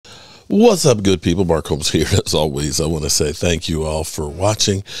What's up, good people? Mark Holmes here. As always, I want to say thank you all for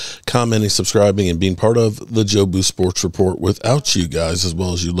watching, commenting, subscribing, and being part of the Joe Boo Sports Report. Without you guys, as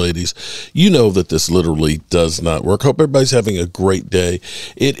well as you ladies, you know that this literally does not work. Hope everybody's having a great day.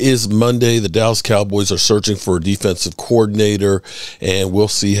 It is Monday. The Dallas Cowboys are searching for a defensive coordinator, and we'll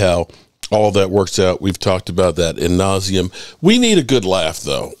see how all that works out. We've talked about that in nauseum. We need a good laugh,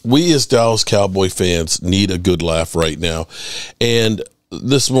 though. We as Dallas Cowboy fans need a good laugh right now. And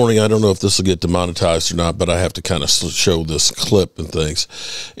this morning, I don't know if this will get demonetized or not, but I have to kind of show this clip and things.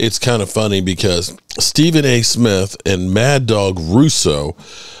 It's kind of funny because Stephen A. Smith and Mad Dog Russo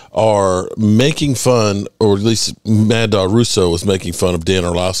are making fun, or at least Mad Dog Russo is making fun of Dan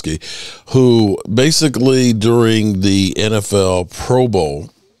Orlovsky, who basically during the NFL Pro Bowl,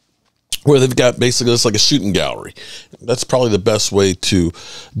 where they've got basically it's like a shooting gallery. That's probably the best way to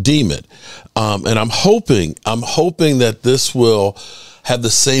deem it. And I'm hoping that this will have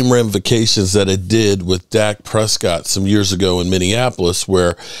the same ramifications that it did with Dak Prescott some years ago in Minneapolis,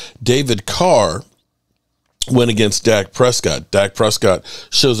 where David Carr went against Dak Prescott. Dak Prescott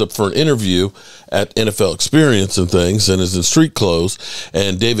shows up for an interview at NFL Experience and things and is in street clothes.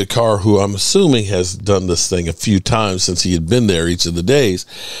 And David Carr, who I'm assuming has done this thing a few times since he had been there each of the days,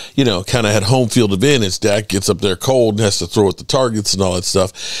 you know, kind of had home field advantage. Dak gets up there cold and has to throw at the targets and all that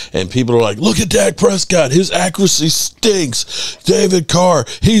stuff. And people are like, look at Dak Prescott. His accuracy stinks. David Carr,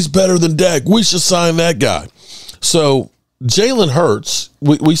 he's better than Dak. We should sign that guy. So Jalen Hurts,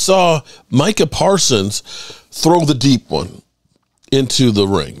 we saw Micah Parsons throw the deep one into the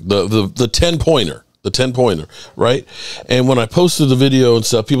ring, the 10-pointer, right? And when I posted the video and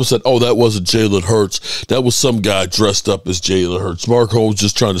stuff, people said, oh, that wasn't Jalen Hurts. That was some guy dressed up as Jalen Hurts. Mark Holmes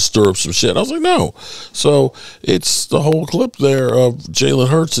just trying to stir up some shit. I was like, no. So it's the whole clip there of Jalen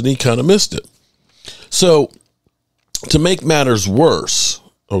Hurts, and he kind of missed it. So to make matters worse,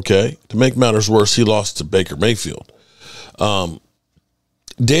 he lost to Baker Mayfield.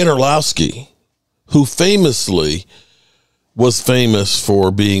 Dan Orlovsky, who was famous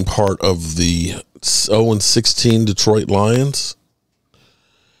for being part of the 0-16 Detroit Lions,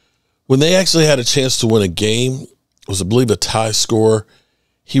 when they actually had a chance to win a game, it was, I believe, a tie score,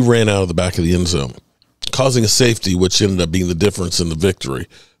 he ran out of the back of the end zone, causing a safety, which ended up being the difference in the victory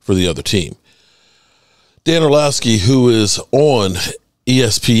for the other team. Dan Orlovsky, who is on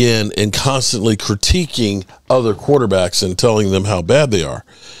ESPN and constantly critiquing other quarterbacks and telling them how bad they are,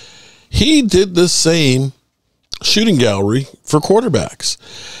 he did the same shooting gallery for quarterbacks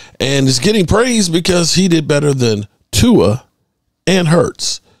and is getting praised because he did better than Tua and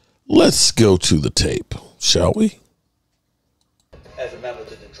Hurts. Let's go to the tape, shall we? As a member of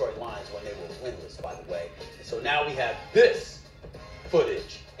the Detroit Lions when they were winless, by the way. And so now we have this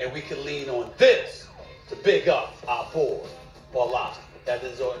footage, and we can lean on this to big up our boy, Orlovsky. That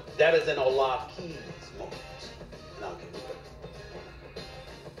is an Orlovsky's moment. And I'll give you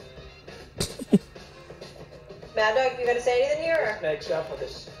Mad Dog, you gonna say anything here? Or? Makes up for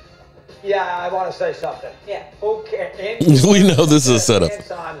this. Yeah, I want to say something. Yeah. Who cares? We know this is a setup.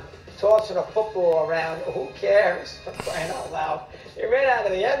 On tossing a football around. Who cares? For crying out loud. He ran out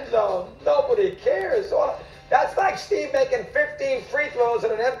of the end zone. Nobody cares. That's like Steve making 15 free throws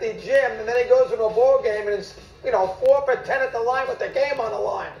in an empty gym, and then he goes into a ball game and it's 4 for 10 at the line with the game on the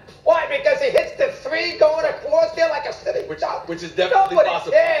line. Why? Because he hits the three going across there like a city. Which is definitely Nobody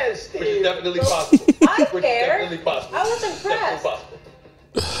possible. Cares, Steve. Which is definitely possible. I Which care. is definitely possible. I was impressed.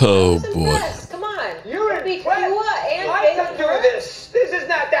 Oh, I was boy. impressed. Come on. You're impressed. I can do this. This is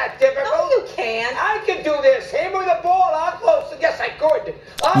not that difficult. No, you can't. I can do this. Hammer the ball. I'm close. Yes, I could.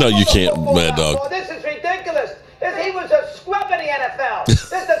 No, you can't, Mad Dog. Oh, this is ridiculous. He was a scrub in the NFL. This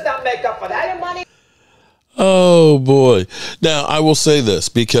does not make up for that. Your money. Oh, boy. Now, I will say this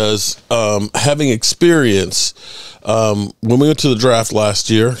because having experience, when we went to the draft last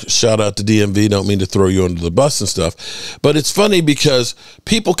year, shout out to DMV, don't mean to throw you under the bus and stuff, but it's funny because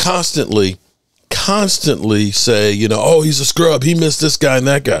people constantly say, oh, he's a scrub. He missed this guy and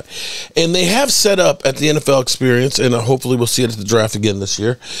that guy. And they have set up at the NFL Experience, and hopefully we'll see it at the draft again this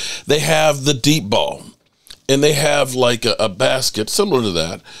year, they have the deep ball. And they have like a basket similar to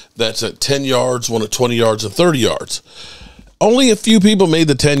that, that's at 10 yards, one at 20 yards, and 30 yards. Only a few people made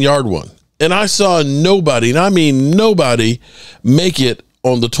the 10-yard one. And I saw nobody, and I mean nobody, make it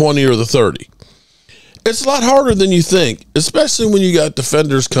on the 20 or the 30. It's a lot harder than you think, especially when you got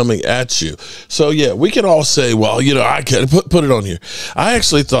defenders coming at you. So, yeah, we can all say, well, I can put it on here. I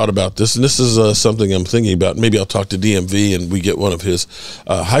actually thought about this, and this is something I'm thinking about. Maybe I'll talk to DMV, and we get one of his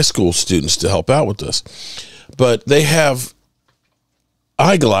high school students to help out with this. But they have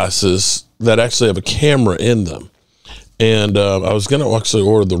eyeglasses that actually have a camera in them. And I was going to actually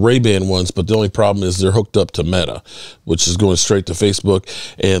order the Ray-Ban ones, but the only problem is they're hooked up to Meta, which is going straight to Facebook,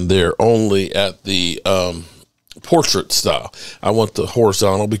 and they're only at the portrait style. I want the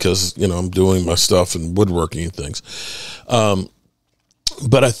horizontal because, you know, I'm doing my stuff and woodworking and things.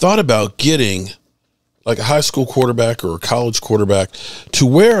 But I thought about getting like a high school quarterback or a college quarterback to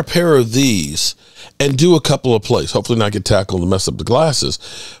wear a pair of these and do a couple of plays, hopefully not get tackled and mess up the glasses,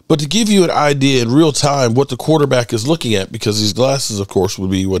 but to give you an idea in real time what the quarterback is looking at, because these glasses, of course, would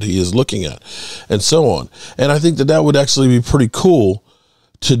be what he is looking at and so on. And I think that that would actually be pretty cool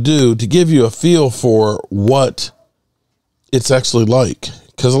to do, to give you a feel for what it's actually like.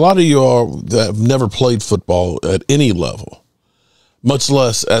 Because a lot of you all that have never played football at any level, much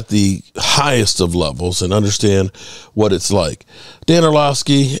less at the highest of levels, and understand what it's like. Dan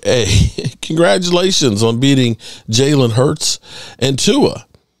Orlowski, hey, congratulations on beating Jalen Hurts and Tua.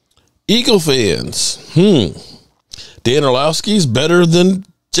 Eagle fans, Dan Orlowski's better than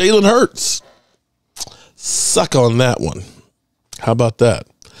Jalen Hurts. Suck on that one. How about that?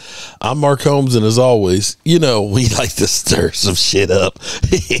 I'm Mark Holmes, and as always, you know, we like to stir some shit up.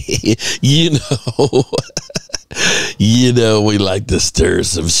 You know, we like to stir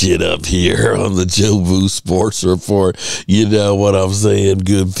some shit up here on the Joe Boo Sports Report. You know what I'm saying,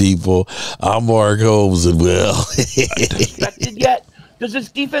 good people. I'm Mark Holmes, and well, yet. Does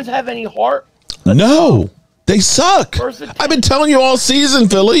this defense have any heart? No, they suck. I've been telling you all season,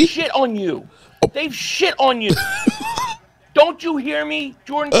 Philly. Shit on you. They've shit on you. Don't you hear me,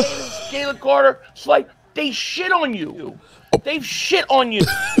 Jordan Davis, Jalen Carter, Slide? They shit on you. They've shit on you.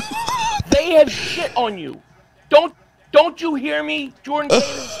 They have shit on you. Don't you hear me, Jordan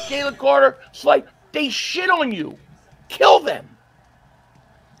Davis, Jalen Carter, Slide? They shit on you. Kill them.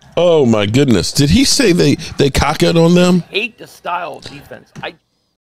 Oh my goodness! Did he say they cock it on them? I hate the style of defense.